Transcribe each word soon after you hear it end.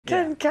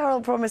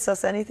Carol promise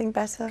us anything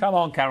better? Come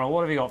on, Carol,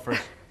 what have you got for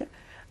us?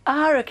 A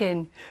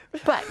hurricane,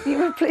 but you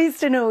were pleased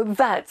to know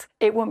that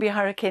it won't be a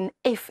hurricane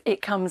if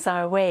it comes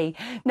our way.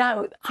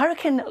 Now,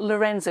 Hurricane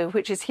Lorenzo,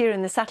 which is here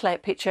in the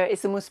satellite picture,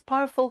 is the most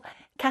powerful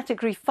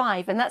Category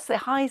 5, and that's the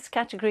highest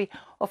category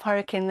of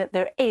hurricane that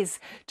there is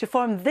to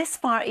form this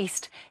far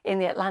east in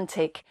the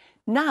Atlantic.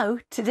 Now,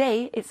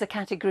 today, it's a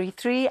Category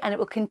 3 and it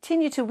will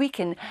continue to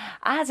weaken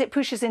as it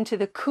pushes into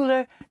the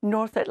cooler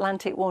North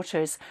Atlantic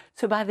waters.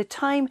 So by the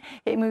time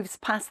it moves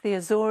past the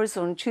Azores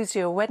on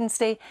Tuesday or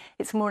Wednesday,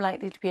 it's more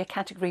likely to be a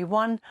Category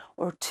 1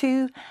 or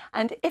 2.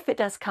 And if it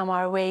does come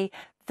our way,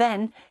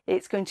 then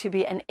it's going to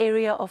be an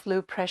area of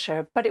low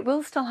pressure, but it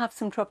will still have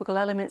some tropical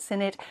elements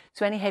in it.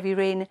 So any heavy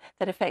rain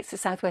that affects the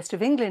southwest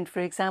of England, for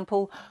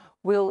example,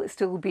 will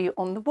still be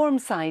on the warm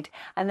side.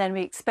 And then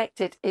we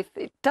expect it, if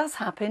it does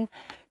happen,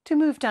 to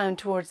move down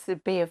towards the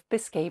Bay of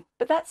Biscay.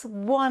 But that's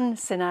one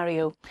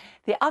scenario.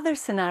 The other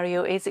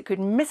scenario is it could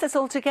miss us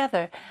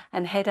altogether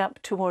and head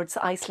up towards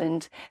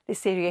Iceland.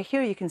 This area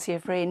here you can see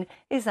of rain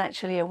is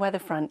actually a weather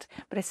front.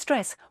 But I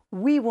stress,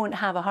 we won't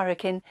have a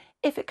hurricane.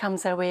 If it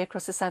comes our way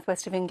across the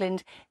southwest of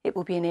England, it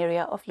will be an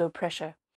area of low pressure.